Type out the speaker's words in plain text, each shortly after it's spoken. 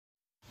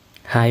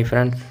Hi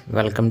friends,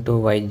 welcome to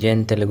YGN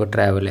Telugu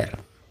traveller.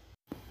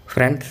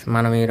 Friends,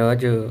 మనం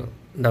ఈరోజు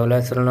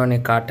ధవళేశ్వరంలోని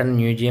cotton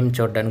museum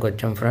చూడడానికి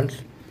వచ్చాం. ఫ్రెండ్స్,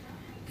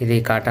 ఇది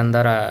కాటన్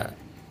ధర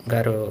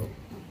గారు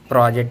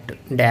ప్రాజెక్ట్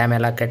డ్యామ్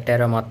ఎలా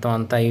కట్టారో మొత్తం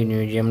అంతా ఈ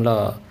మ్యూజియంలో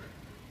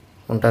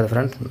ఉంటుంది.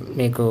 ఫ్రెండ్స్,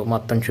 మీకు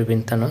మొత్తం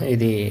చూపిస్తాను.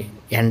 ఇది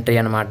ఎంట్రీ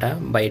అన్నమాట.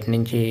 బయట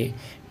నుంచి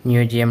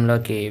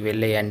మ్యూజియంలోకి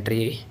వెళ్ళే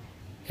ఎంట్రీ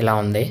ఇలా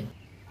ఉంది.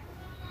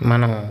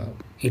 మనం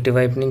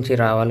ఇటువైపు నుంచి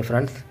రావాలి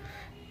ఫ్రెండ్స్.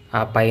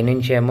 ఆ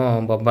పైనుంచి ఏమో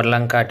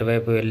బొబ్బర్లంక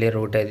అటువైపు వెళ్ళే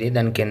రూట్ అది.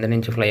 దాని కింద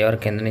నుంచి ఫ్లైఓవర్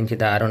కింద నుంచి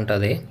దారి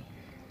ఉంటుంది.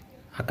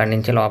 అక్కడి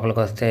నుంచి లోపలికి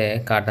వస్తే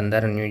కాటన్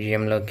ధర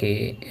మ్యూజియంలోకి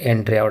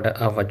ఎంట్రీ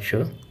అవ్వచ్చు.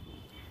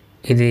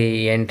 ఇది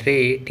ఎంట్రీ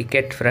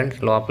టికెట్ ఫ్రెండ్స్.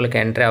 లోపలికి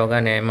ఎంట్రీ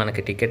అవగానే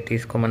మనకి టికెట్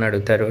తీసుకోమని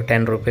అడుగుతారు.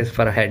 10 రూపీస్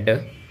ఫర్ హెడ్.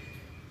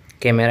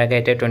 కెమెరాకి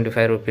అయితే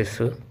 25 రూపీస్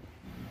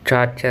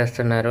ఛార్జ్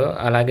చేస్తున్నారు.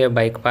 అలాగే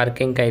బైక్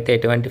పార్కింగ్కి అయితే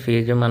ఎటువంటి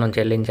ఫీజు మనం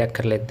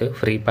చెల్లించక్కర్లేదు,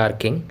 ఫ్రీ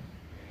పార్కింగ్.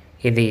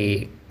 ఇది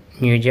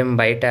మ్యూజియం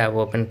బయట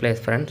ఓపెన్ ప్లేస్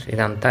ఫ్రెండ్స్.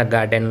 ఇదంతా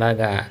గార్డెన్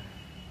లాగా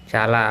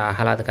చాలా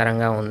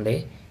ఆహ్లాదకరంగా ఉంది.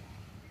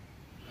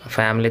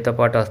 ఫ్యామిలీతో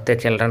పాటు వస్తే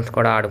చిల్డ్రన్స్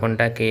కూడా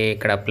ఆడుకుంటాకి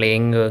ఇక్కడ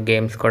ప్లేయింగ్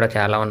గేమ్స్ కూడా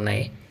చాలా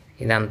ఉన్నాయి.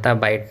 ఇదంతా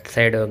బయట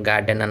సైడ్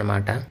గార్డెన్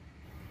అన్నమాట.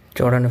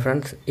 చూడండి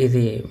ఫ్రెండ్స్,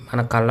 ఇది మన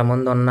కళ్ళ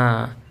ముందు ఉన్న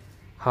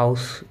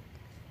హౌస్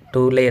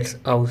 2 layers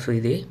హౌస్.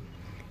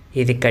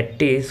 ఇది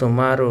కట్టి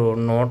సుమారు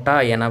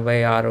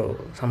 186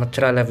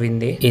 సంవత్సరాలు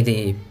అవ్వింది. ఇది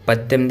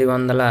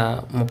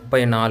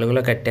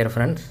 1834లో కట్టారు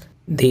ఫ్రెండ్స్.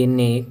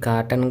 దీన్ని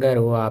కాటన్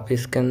గారు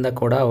ఆఫీస్ కింద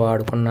కూడా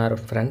వాడుకున్నారు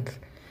ఫ్రెండ్స్.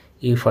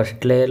 ఈ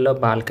ఫస్ట్ లేయర్లో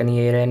బాల్కనీ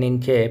ఏరియా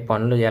నుంచే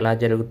పనులు ఎలా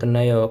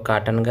జరుగుతున్నాయో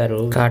కాటన్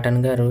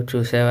గారు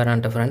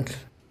చూసేవారంట ఫ్రెండ్స్.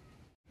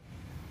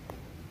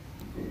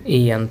 ఈ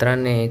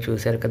యంత్రాన్ని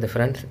చూశారు కదా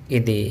ఫ్రెండ్స్,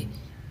 ఇది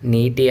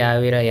నీటి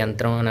ఆవిర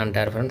యంత్రం అని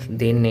అంటారు ఫ్రెండ్స్.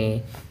 దీన్ని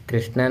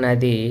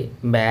కృష్ణానది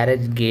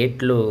బ్యారేజ్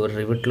గేట్లు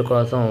రివిట్ల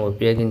కోసం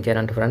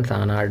ఉపయోగించారంట ఫ్రెండ్స్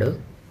ఆనాడు.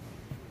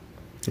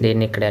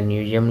 దీన్ని ఇక్కడ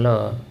మ్యూజియంలో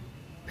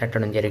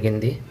పెట్టడం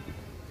జరిగింది.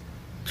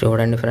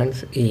 చూడండి ఫ్రెండ్స్,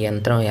 ఈ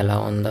యంత్రం ఎలా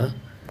ఉందో.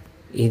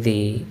 ఇది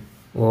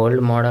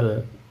ఓల్డ్ మోడల్,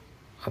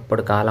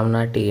 అప్పుడు కాలం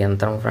నాటి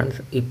యంత్రం ఫ్రెండ్స్.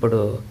 ఇప్పుడు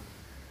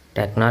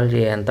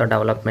టెక్నాలజీ ఎంతో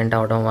డెవలప్మెంట్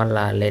అవడం వల్ల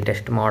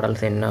లేటెస్ట్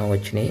మోడల్స్ ఎన్నో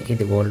వచ్చినాయి.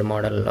 ఇది ఓల్డ్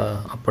మోడల్లో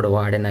అప్పుడు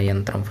వాడిన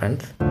యంత్రం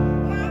ఫ్రెండ్స్.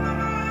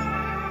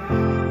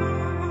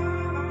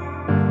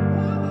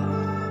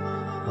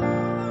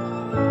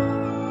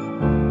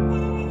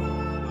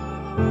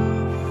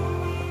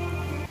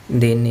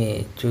 దీన్ని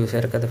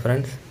చూశారు కదా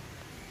ఫ్రెండ్స్,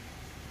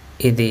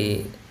 ఇది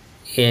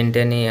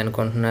ఏంటని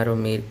అనుకుంటున్నారు?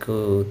 మీకు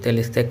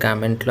తెలిస్తే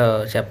కామెంట్లో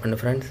చెప్పండి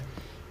ఫ్రెండ్స్.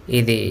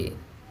 ఇది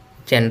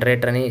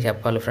జనరేటర్ అని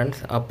చెప్పాలి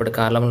ఫ్రెండ్స్. అప్పుడు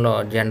కాలంలో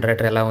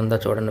జనరేటర్ ఎలా ఉందో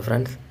చూడండి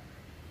ఫ్రెండ్స్.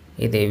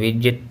 ఇది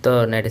విద్యుత్తో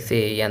నడిచి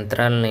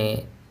యంత్రాలని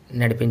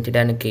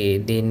నడిపించడానికి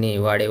దీన్ని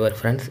వాడేవారు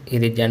ఫ్రెండ్స్.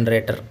 ఇది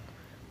జనరేటర్,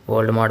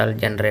 ఓల్డ్ మోడల్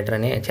జనరేటర్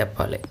అని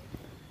చెప్పాలి.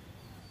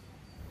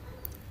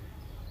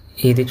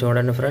 ఇది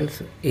చూడండి ఫ్రెండ్స్,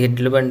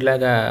 ఎడ్ల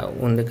బండిలాగా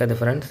ఉంది కదా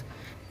ఫ్రెండ్స్,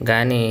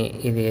 కానీ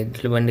ఇది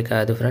ఎడ్ల బండి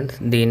కాదు ఫ్రెండ్స్.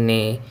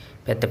 దీన్ని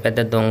పెద్ద పెద్ద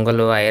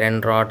దొంగలు, ఐరన్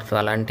రాడ్స్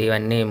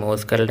అలాంటివన్నీ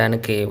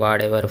మోసుకెళ్ళడానికి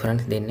వాడేవారు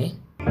ఫ్రెండ్స్ దీన్ని.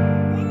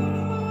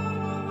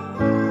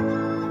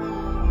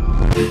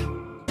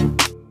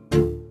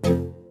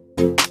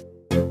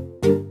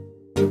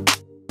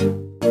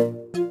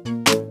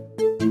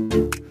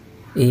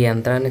 ఈ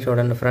యంత్రాన్ని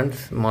చూడండి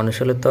ఫ్రెండ్స్,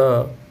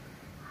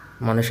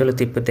 మనుషులు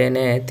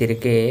తిప్పితేనే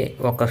తిరిగి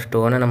ఒక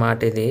స్టోన్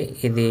అన్నమాట.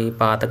 ఇది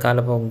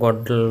పాతకాలపు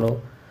గొడ్డలు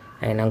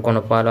అయినా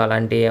గుణపాలు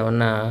అలాంటివి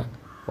ఏమన్నా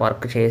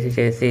వర్క్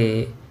చేసి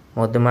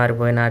మొద్దు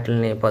మారిపోయిన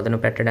వాటిని పదును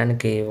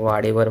పెట్టడానికి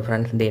వాడేవారు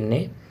ఫ్రెండ్స్ దీన్ని.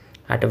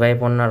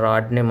 అటువైపు ఉన్న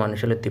రాడ్ని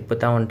మనుషులు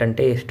తిప్పుతూ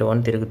ఉంటుంటే ఈ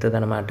స్టోన్ తిరుగుతుంది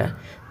అనమాట.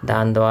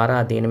 దాని ద్వారా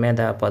దీని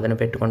మీద పదును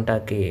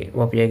పెట్టుకుంటాకి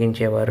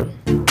ఉపయోగించేవారు.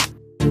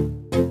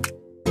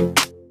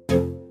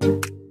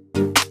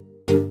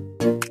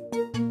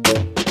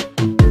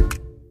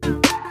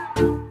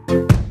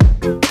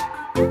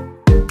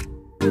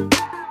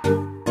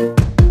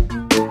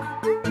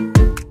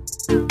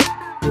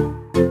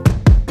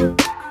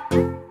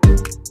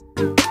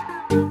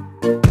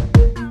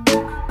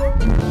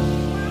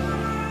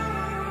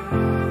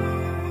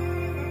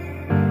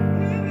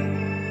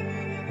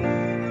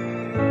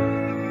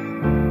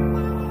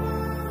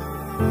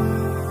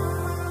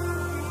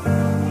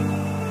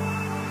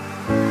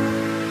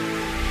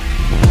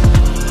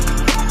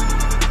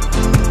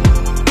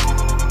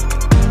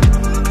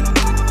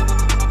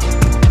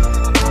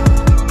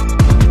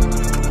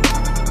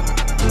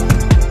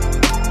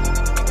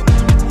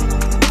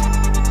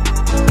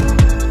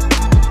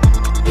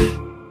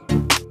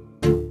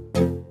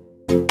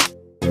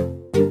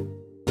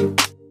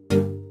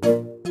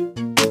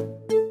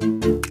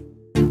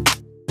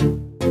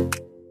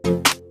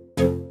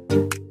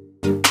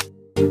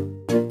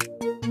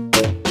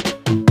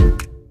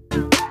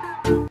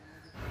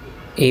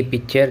 ఈ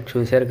పిక్చర్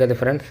చూశారు కదా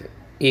ఫ్రెండ్స్,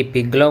 ఈ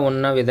పిగ్లో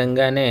ఉన్న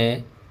విధంగానే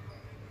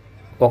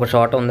ఒక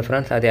చోట ఉంది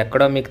ఫ్రెండ్స్. అది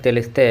ఎక్కడో మీకు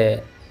తెలిస్తే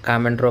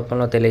కామెంట్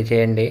రూపంలో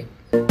తెలియచేయండి.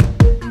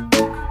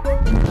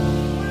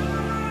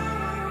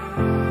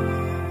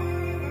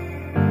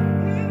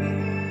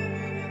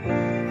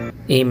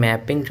 ఈ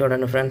మ్యాపింగ్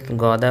చూడండి ఫ్రెండ్స్,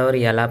 గోదావరి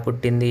ఎలా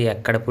పుట్టింది,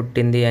 ఎక్కడ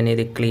పుట్టింది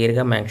అనేది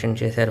క్లియర్గా మెన్షన్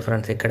చేశారు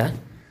ఫ్రెండ్స్. ఇక్కడ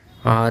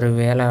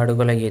 6000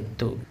 అడుగుల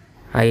ఎత్తు,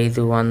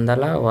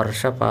 500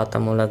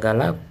 వర్షపాతములు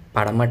గల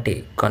పడమటి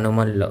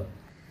కనుమల్లో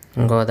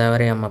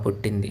గోదావరి అమ్మ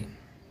పుట్టింది.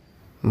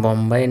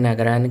 బొంబాయి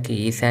నగరానికి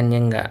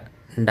ఈశాన్యంగా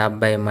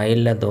 70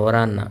 మైళ్ళ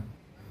దూరాన,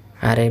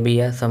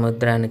 అరేబియా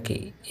సముద్రానికి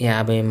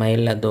 50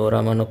 మైళ్ళ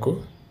దూరమునకు,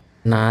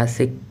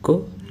 నాసిక్కు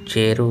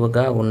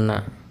చేరువగా ఉన్న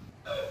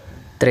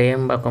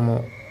త్రయంబకము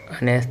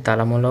అనే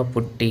స్థలములో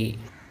పుట్టి,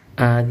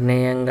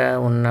 ఆగ్నేయంగా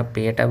ఉన్న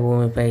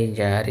పీఠభూమిపై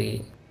జారి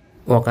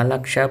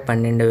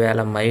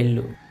 1,12,000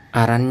 మైళ్ళు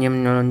అరణ్యం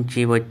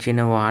నుంచి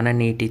వచ్చిన వాన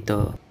నీటితో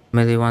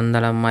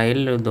 900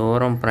 మైళ్ళు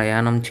దూరం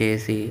ప్రయాణం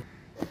చేసి,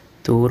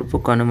 తూర్పు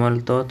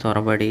కనుమలతో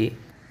చొరబడి,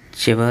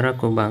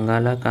 చివరకు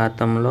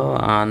బంగాళాఖాతంలో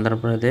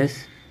ఆంధ్రప్రదేశ్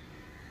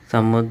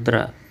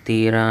సముద్ర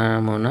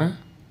తీరమున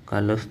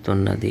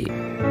కలుస్తున్నది.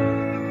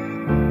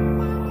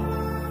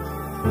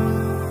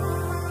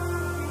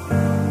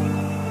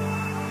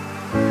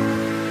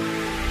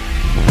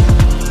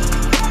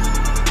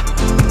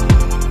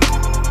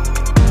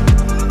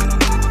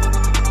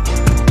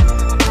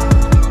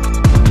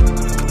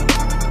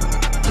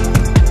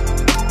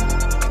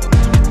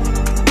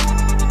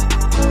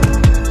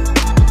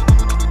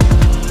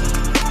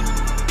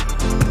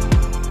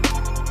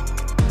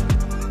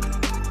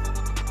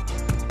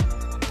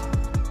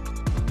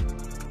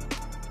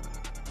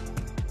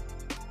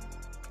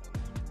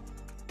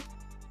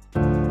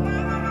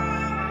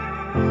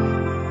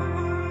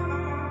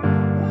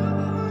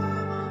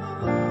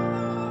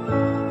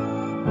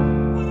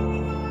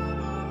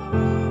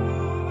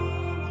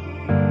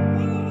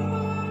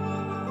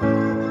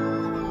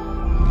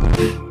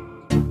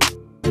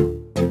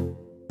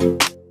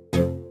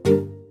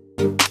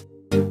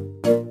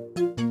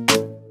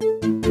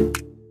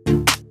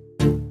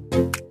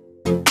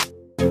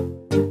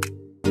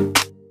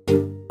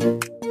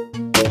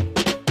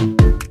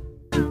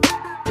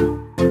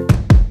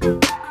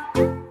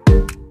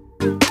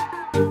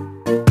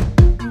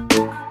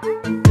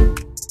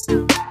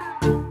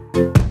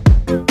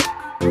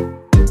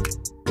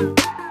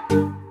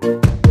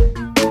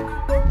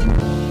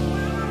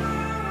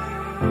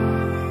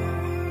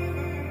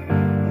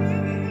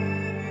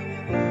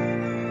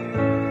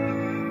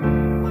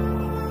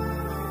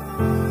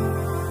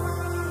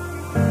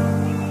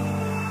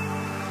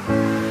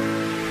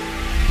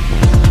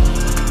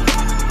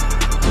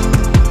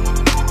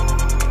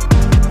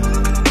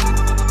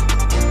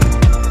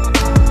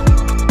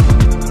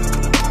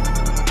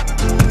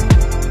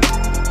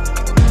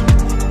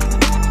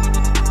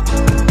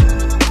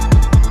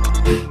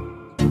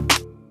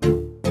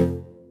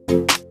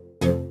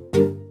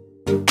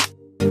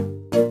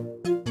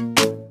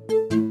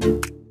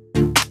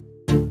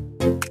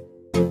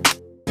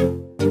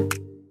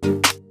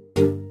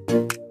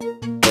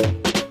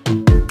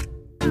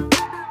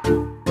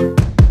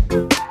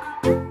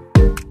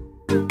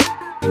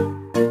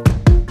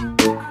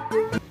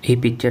 ఈ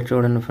పిక్చర్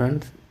చూడండి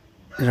ఫ్రెండ్స్,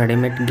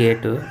 రెడీమేడ్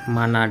గేటు.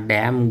 మన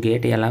డ్యామ్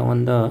గేట్ ఎలా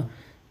ఉందో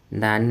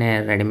దాన్నే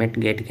రెడీమేడ్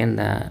గేట్ కింద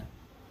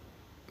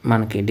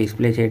మనకి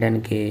డిస్ప్లే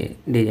చేయడానికి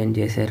డిజైన్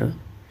చేశారు.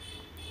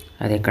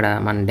 అది ఇక్కడ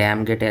మన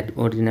డ్యామ్ గేట్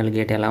ఒరిజినల్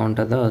గేట్ ఎలా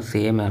ఉంటుందో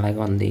సేమ్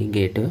అలాగే ఉంది. ఈ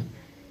గేటు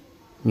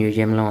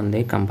మ్యూజియంలో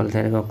ఉంది.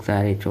 కంపల్సరీగా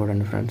ఒకసారి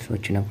చూడండి ఫ్రెండ్స్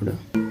వచ్చినప్పుడు.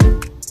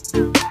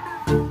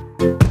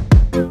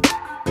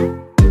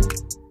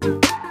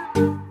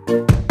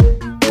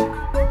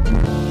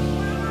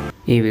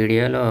 ఈ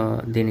వీడియోలో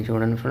దీన్ని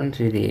చూడండి ఫ్రెండ్స్,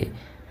 ఇది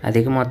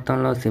అధిక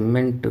మొత్తంలో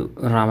సిమెంట్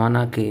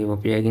రవాణాకి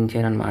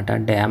ఉపయోగించారనమాట.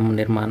 డ్యామ్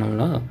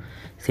నిర్మాణంలో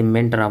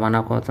సిమెంట్ రవాణా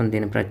కోసం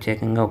దీన్ని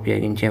ప్రత్యేకంగా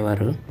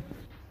ఉపయోగించేవారు.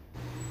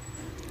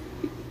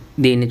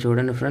 దీన్ని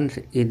చూడండి ఫ్రెండ్స్,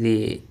 ఇది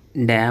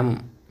డ్యామ్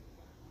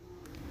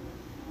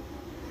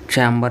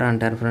ఛాంబర్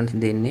అంటారు ఫ్రెండ్స్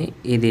దీన్ని.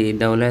 ఇది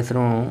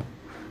ధవళేశ్వరం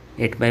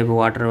ఎటువైపు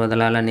వాటర్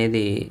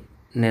వదలాలనేది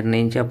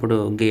నిర్ణయించి అప్పుడు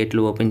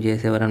గేట్లు ఓపెన్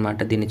చేసేవారు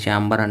అనమాట. దీన్ని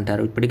ఛాంబర్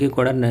అంటారు. ఇప్పటికీ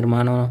కూడా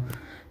నిర్మాణం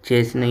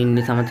చేసిన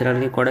ఇన్ని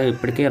సంవత్సరాలకి కూడా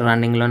ఇప్పటికీ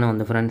రన్నింగ్లోనే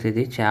ఉంది ఫ్రెండ్స్.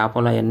 ఇది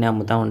చేపలు అవన్నీ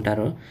అమ్ముతూ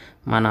ఉంటారు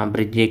మన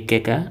బ్రిడ్జ్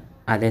ఎక్కాక.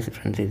 అదే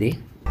ఫ్రెండ్స్ ఇది.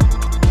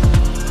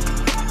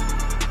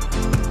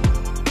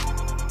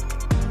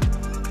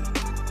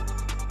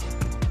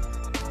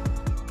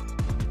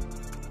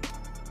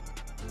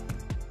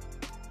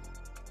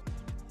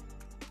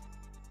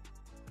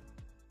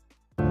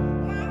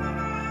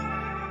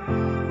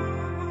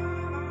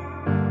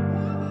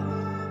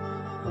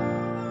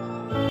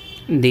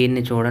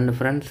 దీన్ని చూడండి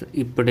ఫ్రెండ్స్,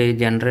 ఇప్పుడు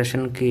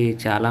జనరేషన్కి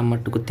చాలా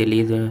మట్టుకు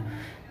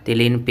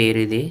తెలియని పేరు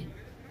ఇది.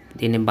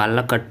 దీన్ని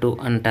బల్లకట్టు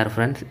అంటారు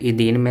ఫ్రెండ్స్.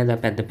 దీని మీద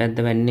పెద్ద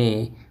పెద్దవన్నీ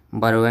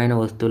బరువైన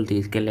వస్తువులు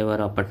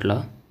తీసుకెళ్లేవారు అప్పట్లో.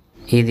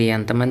 ఇది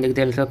ఎంతమందికి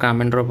తెలుసో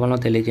కామెంట్ రూపంలో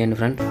తెలియజేయండి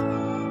ఫ్రెండ్స్.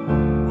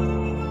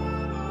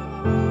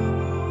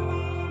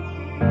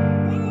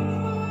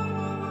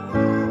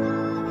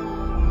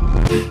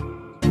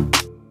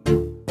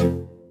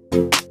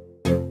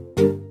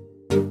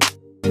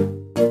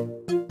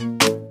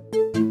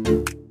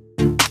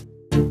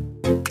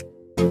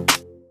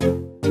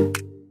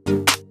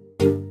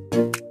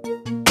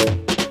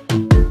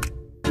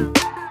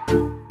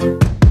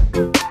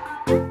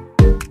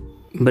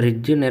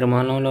 బ్రిడ్జ్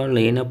నిర్మాణంలో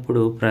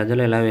లేనప్పుడు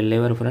ప్రజలు ఎలా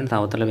వెళ్ళేవారు ఫ్రెండ్స్?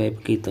 అవతల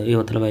వైపుకి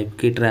యువతల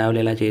వైపుకి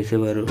ట్రావెల్ ఎలా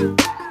చేసేవారు?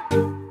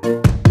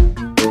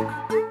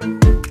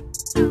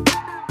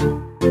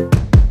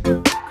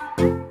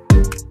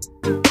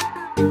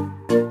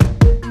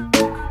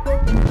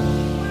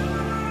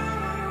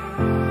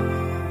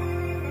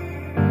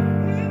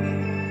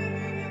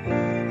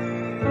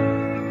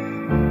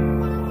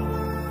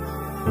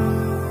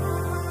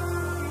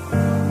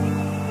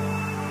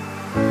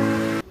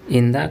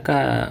 ఇందాక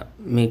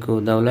మీకు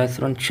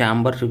ధవళేశ్వరం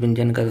ఛాంబర్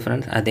చూపించాను కదా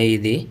ఫ్రెండ్స్, అదే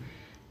ఇది.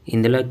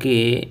 ఇందులోకి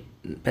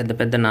పెద్ద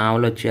పెద్ద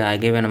నావలు వచ్చి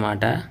ఆగేవి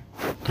అనమాట.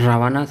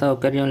 రవాణా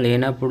సౌకర్యం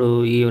లేనప్పుడు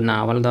ఈ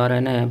నావల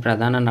ద్వారానే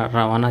ప్రధాన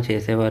రవాణా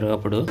చేసేవారు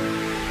అప్పుడు.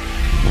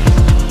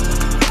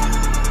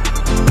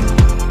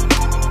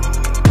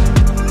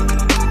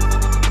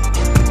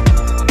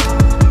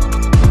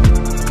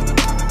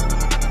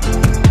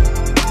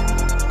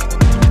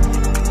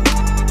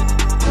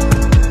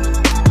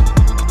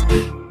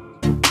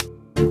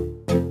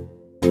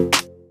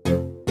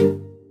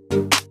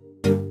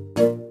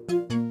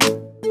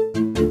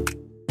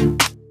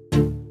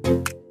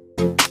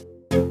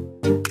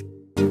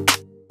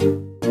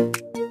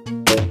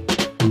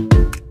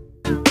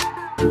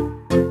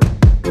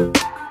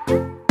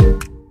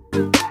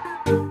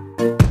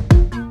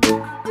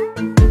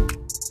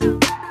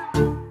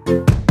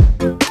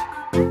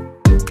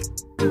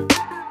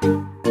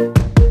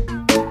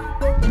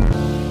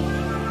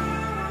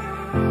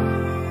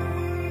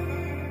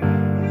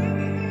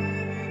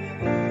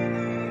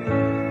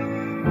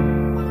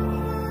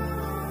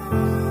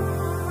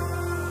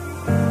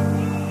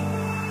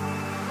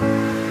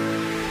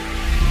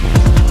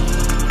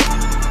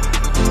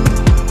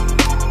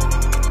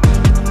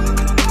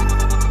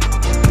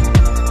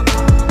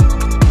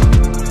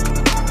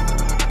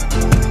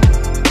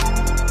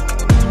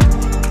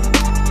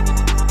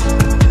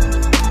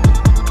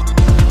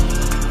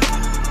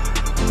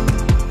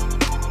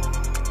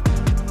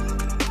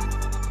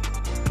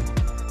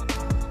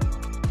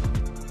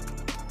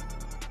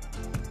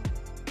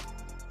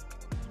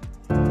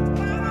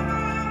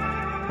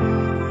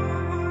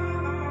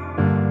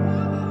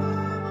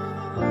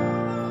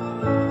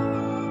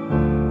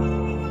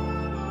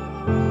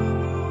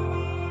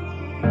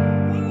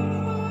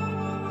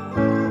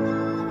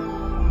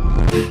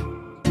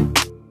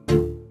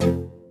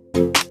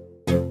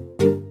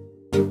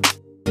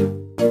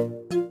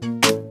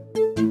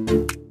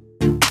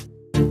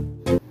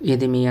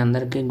 ఇది మీ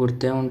అందరికీ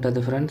గుర్తే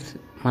ఉంటుంది ఫ్రెండ్స్,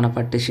 మన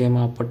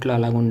పట్టిసీమ అప్పట్లో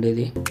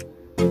అలాగుండేది.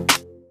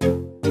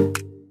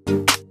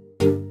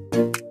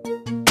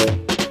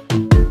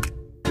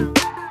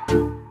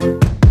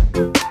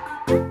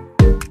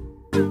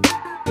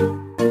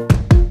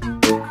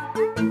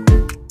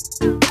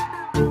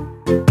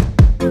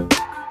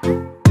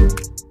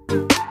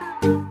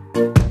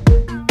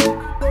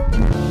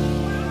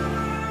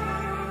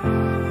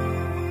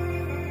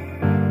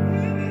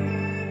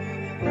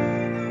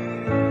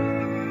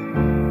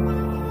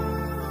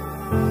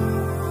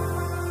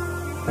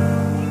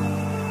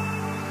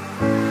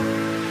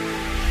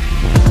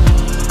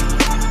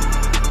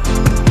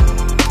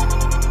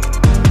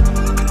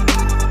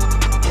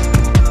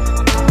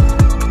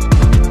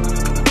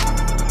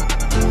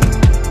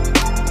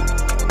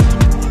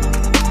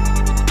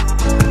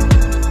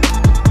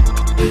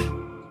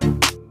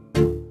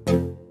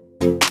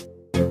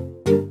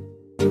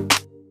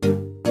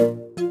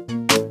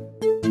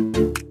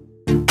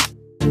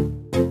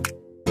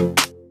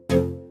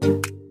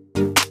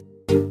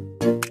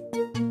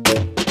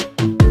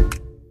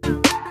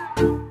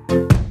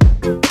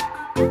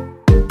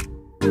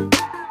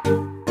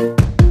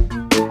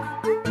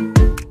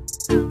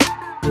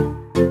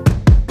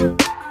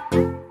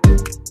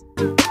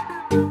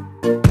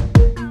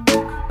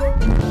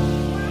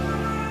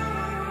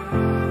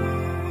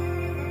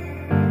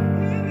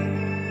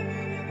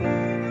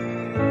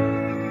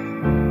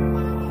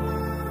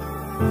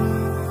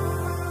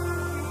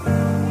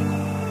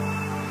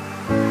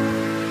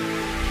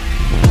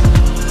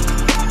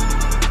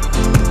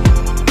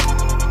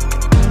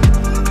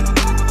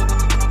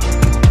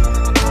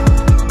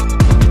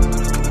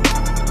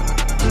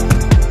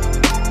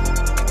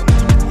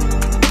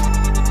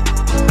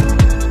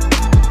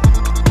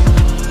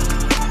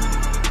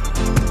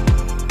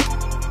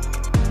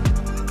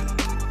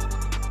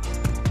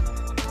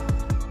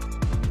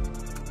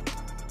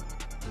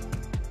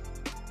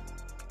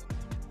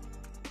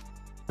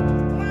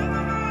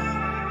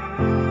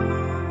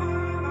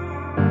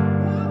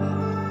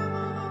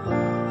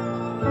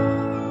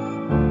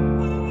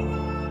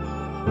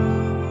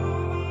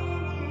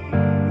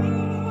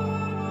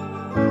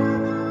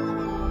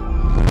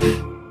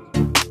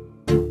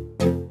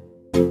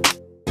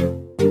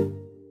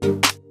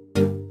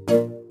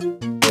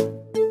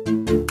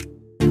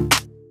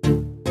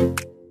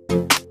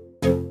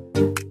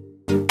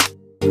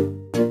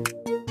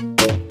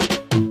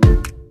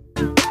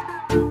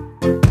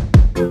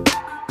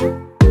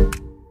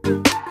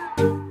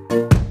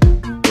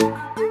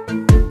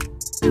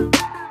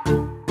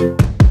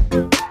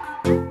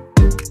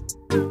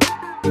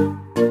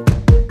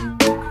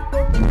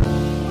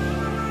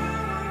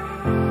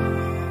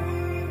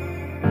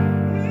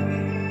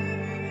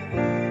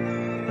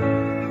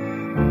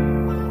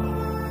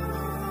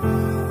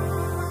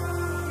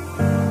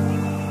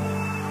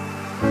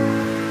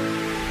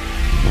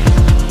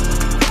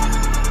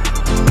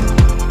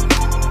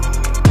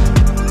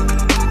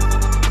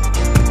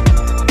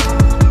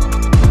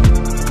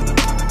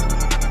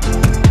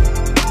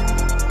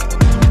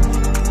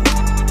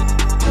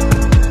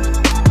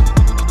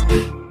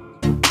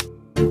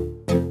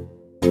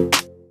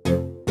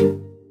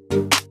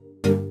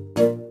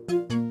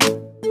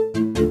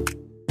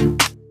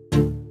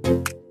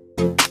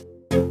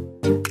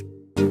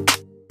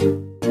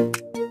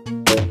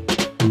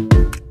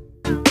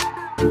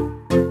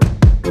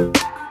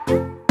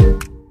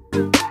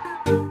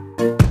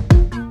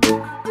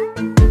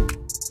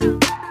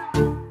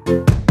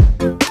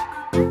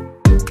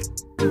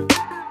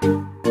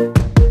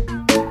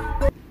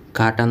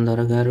 కాటన్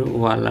దొర గారు,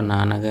 వాళ్ళ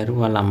నాన్నగారు,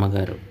 వాళ్ళ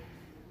అమ్మగారు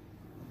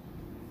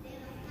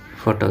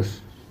ఫొటోస్.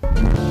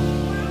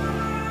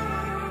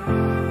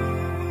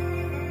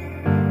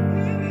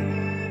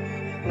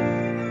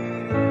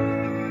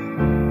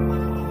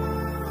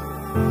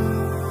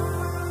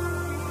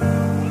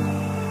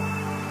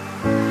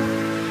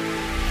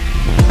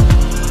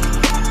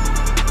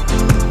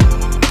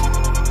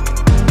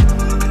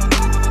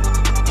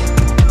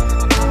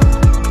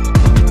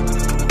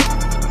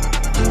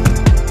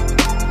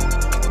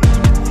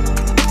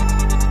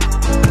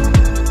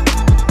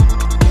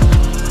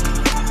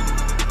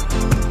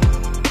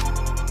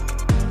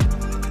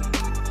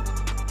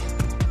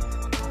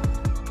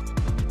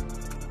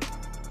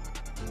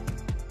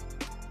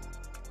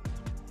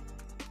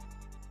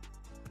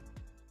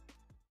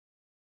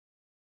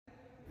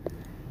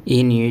 ఈ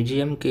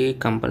మ్యూజియంకి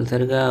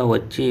కంపల్సరిగా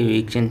వచ్చి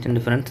వీక్షించండి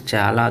ఫ్రెండ్స్.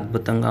 చాలా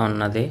అద్భుతంగా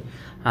ఉన్నది.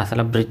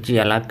 అసలు బ్రిడ్జ్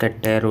ఎలా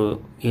కట్టారు,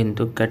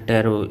 ఎందుకు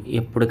కట్టారు,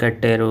 ఎప్పుడు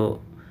కట్టారు,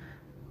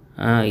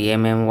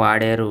 ఏమేమి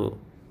వాడారు,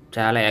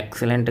 చాలా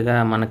ఎక్సలెంట్గా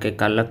మనకి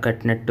కళ్ళకు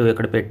కట్టినట్టు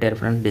ఇక్కడ పెట్టారు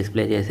ఫ్రెండ్స్.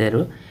 డిస్ప్లే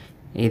చేశారు.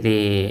 ఇది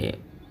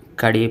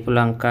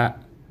కడియపులంక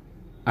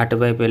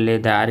అటువైపు వెళ్ళే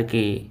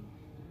దారికి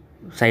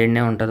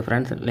సైడ్నే ఉంటుంది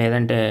ఫ్రెండ్స్.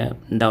 లేదంటే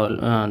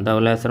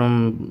ధవళేశ్వరం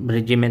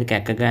బ్రిడ్జి మీదకి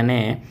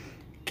ఎక్కగానే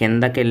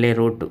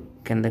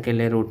కిందకి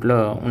వెళ్ళే రూట్లో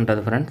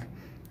ఉంటుంది ఫ్రెండ్స్.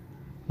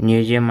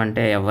 మ్యూజియం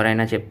అంటే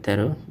ఎవరైనా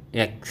చెప్తారు.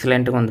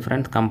 ఎక్సలెంట్గా ఉంది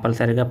ఫ్రెండ్స్.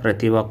 కంపల్సరీగా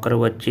ప్రతి ఒక్కరు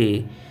వచ్చి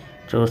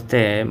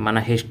చూస్తే మన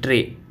హిస్టరీ,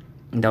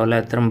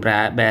 ధవళేశ్వరం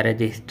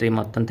బ్యారేజ్ హిస్టరీ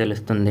మొత్తం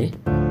తెలుస్తుంది.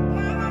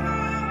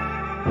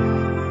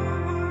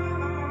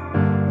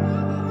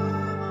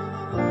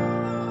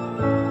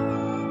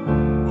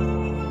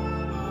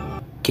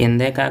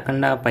 కిందే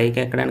కాకుండా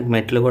పైకి ఎక్కడానికి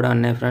మెట్లు కూడా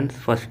ఉన్నాయి ఫ్రెండ్స్.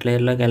 ఫస్ట్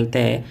లేయర్లోకి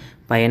వెళ్తే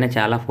పైన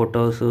చాలా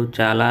ఫొటోస్,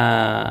 చాలా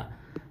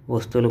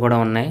వస్తువులు కూడా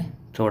ఉన్నాయి,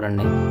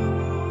 చూడండి.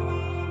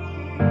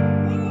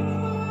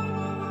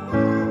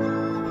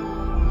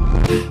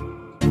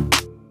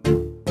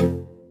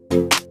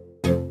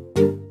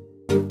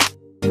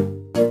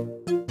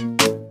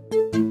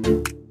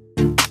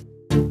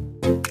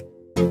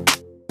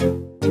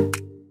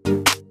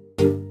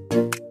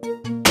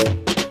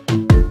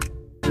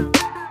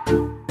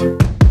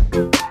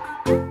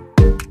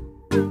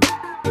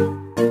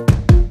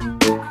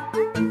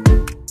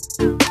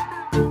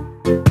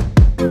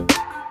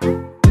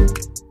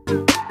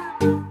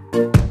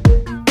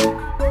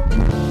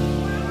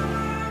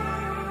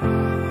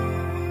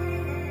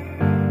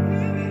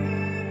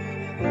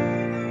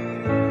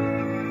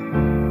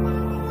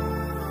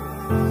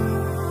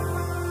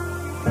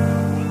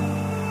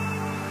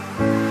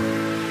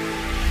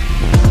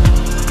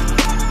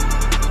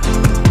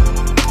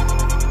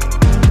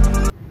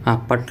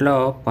 అప్పట్లో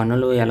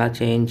పనులు ఎలా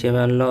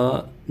చేయించేవాళ్ళో,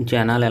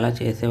 జనాలు ఎలా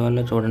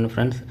చేసేవాళ్ళో చూడండి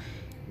ఫ్రెండ్స్.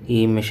 ఈ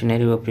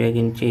మిషనరీ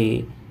ఉపయోగించి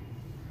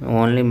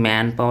ఓన్లీ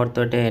మ్యాన్ పవర్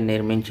తోటే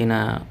నిర్మించిన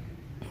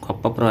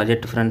గొప్ప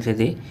ప్రాజెక్ట్ ఫ్రెండ్స్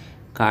ఇది.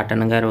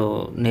 కాటన్ గారు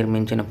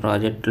నిర్మించిన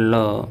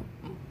ప్రాజెక్టుల్లో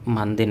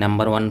మంది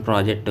నెంబర్ 1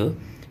 ప్రాజెక్టు.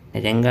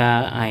 నిజంగా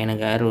ఆయన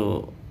గారు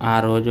ఆ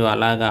రోజు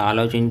అలాగా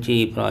ఆలోచించి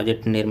ఈ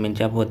ప్రాజెక్ట్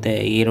నిర్మించకపోతే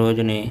ఈ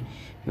రోజుని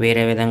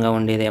వేరే విధంగా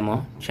ఉండేదేమో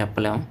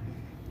చెప్పలేం.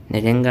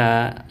 నిజంగా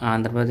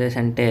ఆంధ్రప్రదేశ్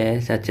అంటే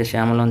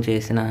సస్యశ్యామలం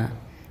చేసిన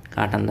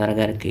కాటన్ దొర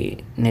గారికి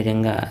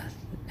నిజంగా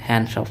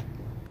హ్యాండ్స్ ఆఫ్.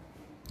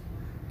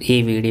 ఈ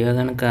వీడియో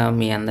కనుక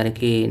మీ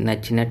అందరికీ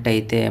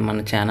నచ్చినట్టయితే మన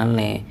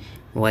ఛానల్ని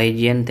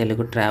YGN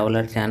తెలుగు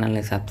ట్రావెలర్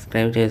ఛానల్ని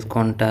సబ్స్క్రైబ్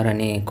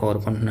చేసుకుంటారని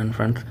కోరుకుంటున్నాను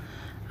ఫ్రెండ్స్.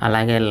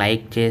 అలాగే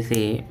లైక్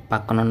చేసి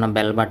పక్కనున్న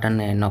బెల్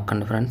బటన్ని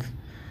నొక్కండి ఫ్రెండ్స్.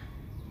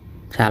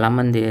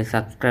 చాలామంది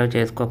సబ్స్క్రైబ్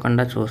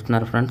చేసుకోకుండా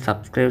చూస్తున్నారు ఫ్రెండ్స్.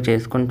 సబ్స్క్రైబ్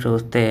చేసుకుని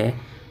చూస్తే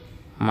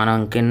మనం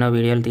ఇంకెన్నో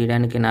వీడియోలు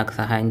తీయడానికి నాకు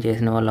సహాయం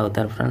చేసిన వాళ్ళు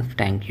అవుతారు ఫ్రెండ్స్.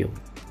 Thank you.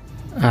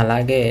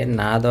 అలాగే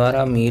నా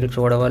ద్వారా మీరు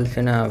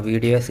చూడవలసిన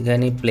వీడియోస్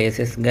కానీ,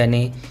 ప్లేసెస్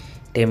కానీ,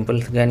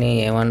 టెంపుల్స్ కానీ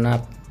ఏమన్నా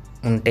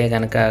ఉంటే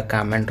కనుక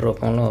కామెంట్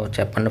రూపంలో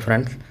చెప్పండి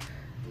ఫ్రెండ్స్.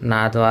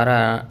 నా ద్వారా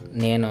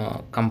నేను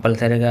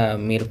కంపల్సరీగా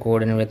మీరు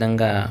కోరిన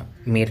విధంగా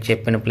మీరు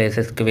చెప్పిన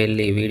ప్లేసెస్కి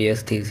వెళ్ళి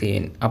వీడియోస్ తీసి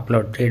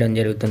అప్లోడ్ చేయడం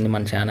జరుగుతుంది.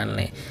 మన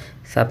ఛానల్ని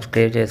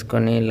సబ్స్క్రైబ్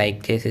చేసుకొని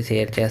లైక్ చేసి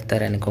షేర్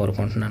చేస్తారని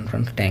కోరుకుంటున్నాను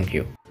ఫ్రెండ్స్. Thank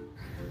you.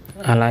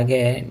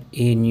 అలాగే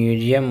ఈ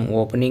మ్యూజియం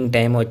ఓపెనింగ్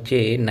టైం వచ్చి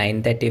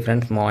 9:30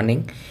 ఫ్రెండ్స్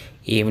మార్నింగ్.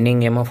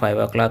 ఈవినింగ్ ఏమో 5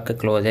 o'clock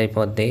క్లోజ్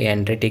అయిపోద్ది.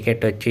 ఎంట్రీ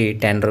టికెట్ వచ్చి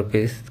 10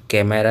 రూపీస్.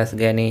 కెమెరాస్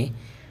కానీ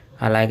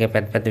అలాగే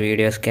పెద్ద పెద్ద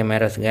వీడియోస్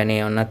కెమెరాస్ కానీ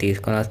ఏమన్నా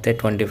తీసుకొని వస్తే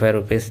 25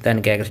 రూపీస్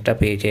దానికి ఎక్స్ట్రా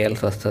పే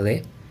చేయాల్సి వస్తుంది.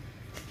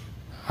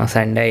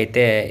 సండే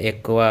అయితే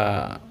ఎక్కువ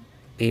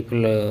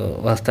పీపుల్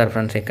వస్తారు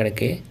ఫ్రెండ్స్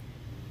ఇక్కడికి.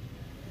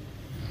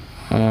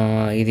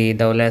 ఇది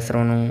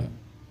ధవళేశ్వరం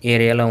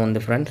ఏరియాలో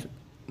ఉంది ఫ్రెండ్స్.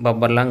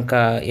 బొబ్బర్లంక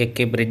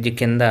ఎక్కి బ్రిడ్జ్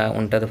కింద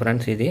ఉంటుంది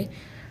ఫ్రెండ్స్ ఇది.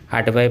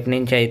 అటువైపు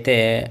నుంచి అయితే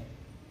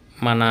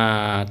మన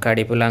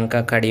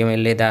కడియం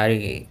వెళ్ళే దారి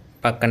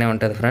పక్కనే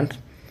ఉంటుంది ఫ్రెండ్స్.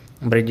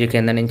 బ్రిడ్జ్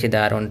కింద నుంచి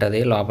దారి ఉంటుంది.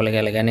 లోపలికి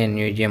వెళ్ళగానే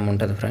మ్యూజియం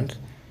ఉంటుంది ఫ్రెండ్స్.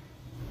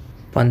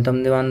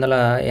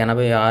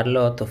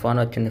 1986లో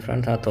తుఫాన్ వచ్చింది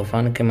ఫ్రెండ్స్. ఆ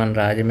తుఫాన్కి మన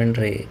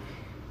రాజమండ్రి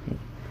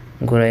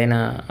గురైన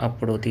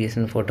అప్పుడు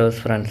తీసిన ఫొటోస్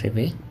ఫ్రెండ్స్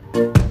ఇవి.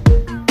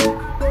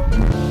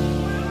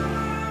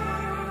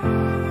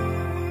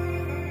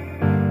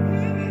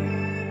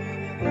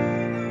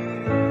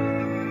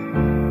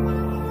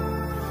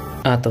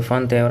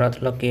 తుఫాన్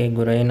తీవ్రతలోకి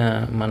గురైన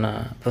మన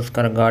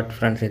పుష్కర్ ఘాట్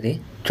ఫ్రెండ్స్. ఇది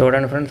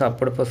చూడండి ఫ్రెండ్స్,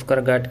 అప్పుడు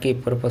పుష్కర్ ఘాట్కి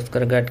ఇప్పుడు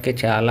పుష్కర్ ఘాట్కి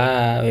చాలా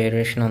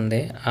వేరియేషన్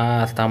ఉంది. ఆ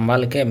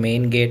స్తంభాలకే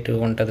మెయిన్ గేట్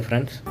ఉంటుంది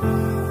ఫ్రెండ్స్.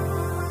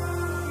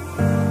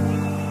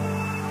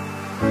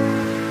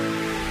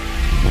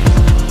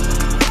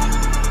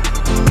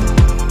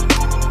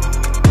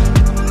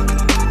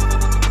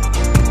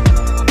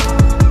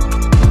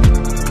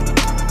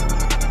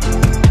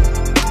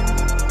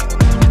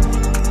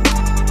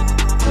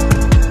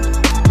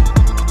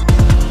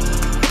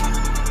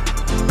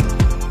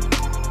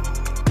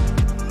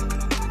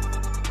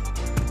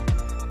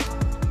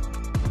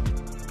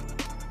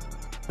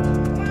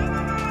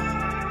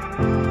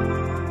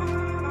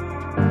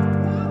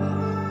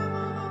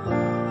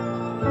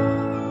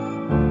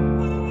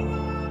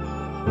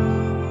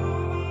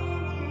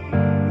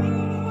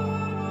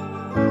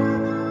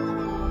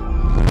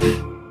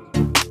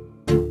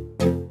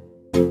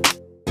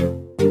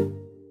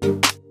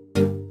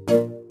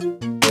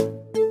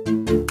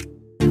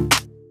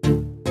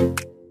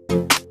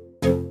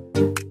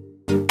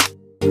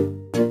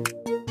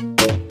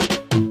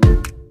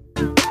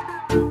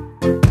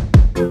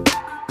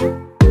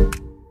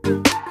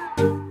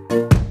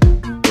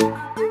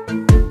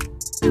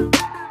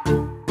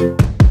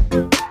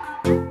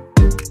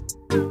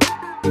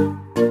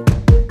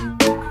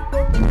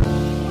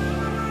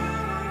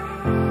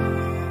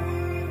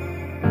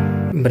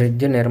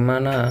 బ్రిడ్జ్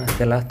నిర్మాణ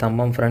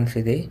శిలాస్తంభం ఫ్రెండ్స్.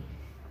 ఇది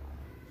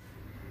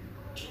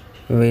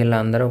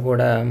వీళ్ళందరూ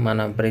కూడా మన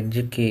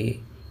బ్రిడ్జికి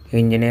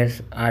ఇంజనీర్స్,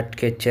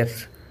 ఆర్కిటెక్చర్స్,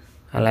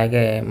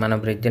 అలాగే మన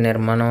బ్రిడ్జ్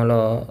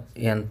నిర్మాణంలో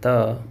ఎంతో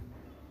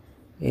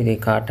ఇది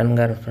కాటన్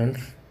గారు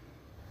ఫ్రెండ్స్.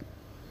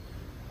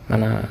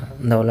 మన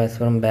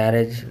ధవళేశ్వరం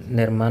బ్యారేజ్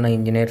నిర్మాణ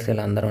ఇంజనీర్స్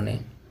వీళ్ళందరూనే.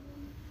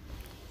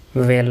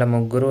 వీళ్ళ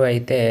ముగ్గురు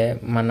అయితే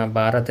మన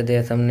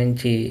భారతదేశం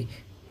నుంచి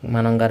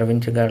మనం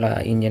గర్వించగల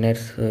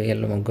ఇంజనీర్స్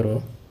వీళ్ళ ముగ్గురు.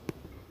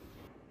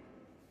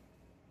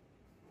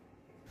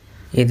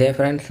 ఇదే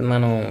ఫ్రెండ్స్,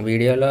 మనం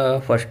వీడియోలో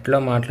ఫస్ట్లో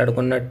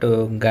మాట్లాడుకున్నట్టు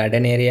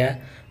గార్డెన్ ఏరియా,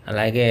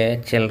 అలాగే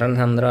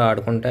చిల్డ్రన్స్ అందరూ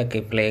ఆడుకుంటాకి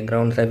ప్లే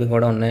గ్రౌండ్స్ అవి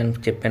కూడా ఉన్నాయని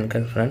చెప్పాను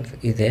కదా ఫ్రెండ్స్.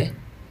 ఇదే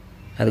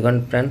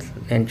అదిగోండి ఫ్రెండ్స్,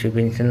 నేను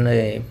చూపించిన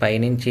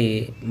పైనుంచి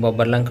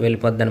బొబ్బర్లంకి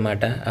వెళ్ళిపోద్ది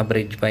అనమాట ఆ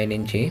బ్రిడ్జ్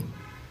పైనుంచి.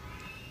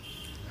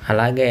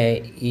 అలాగే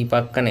ఈ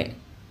పక్కనే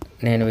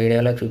నేను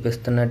వీడియోలో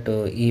చూపిస్తున్నట్టు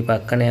ఈ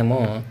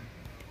పక్కనేమో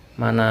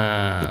మన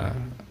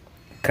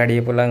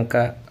కడియపులంక,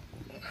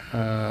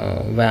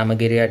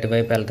 వేమగిరి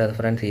అటువైపు వెళ్తుంది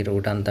ఫ్రెండ్స్. ఈ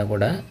రూట్ అంతా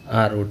కూడా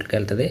ఆ రూట్కి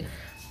వెళ్తుంది.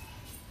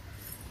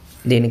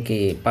 దీనికి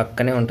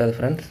పక్కనే ఉంటుంది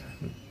ఫ్రెండ్స్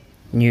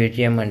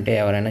మ్యూజియం, అంటే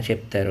ఎవరైనా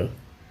చెప్తారు.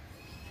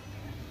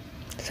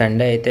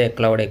 సండే అయితే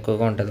క్లౌడ్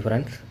ఎక్కువగా ఉంటుంది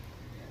ఫ్రెండ్స్.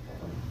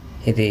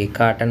 ఇది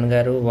కాటన్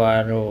గారు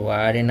వారు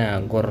వాడిన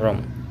గుర్రం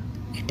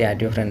ఈ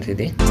టాటూ ఫ్రెండ్స్.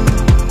 ఇది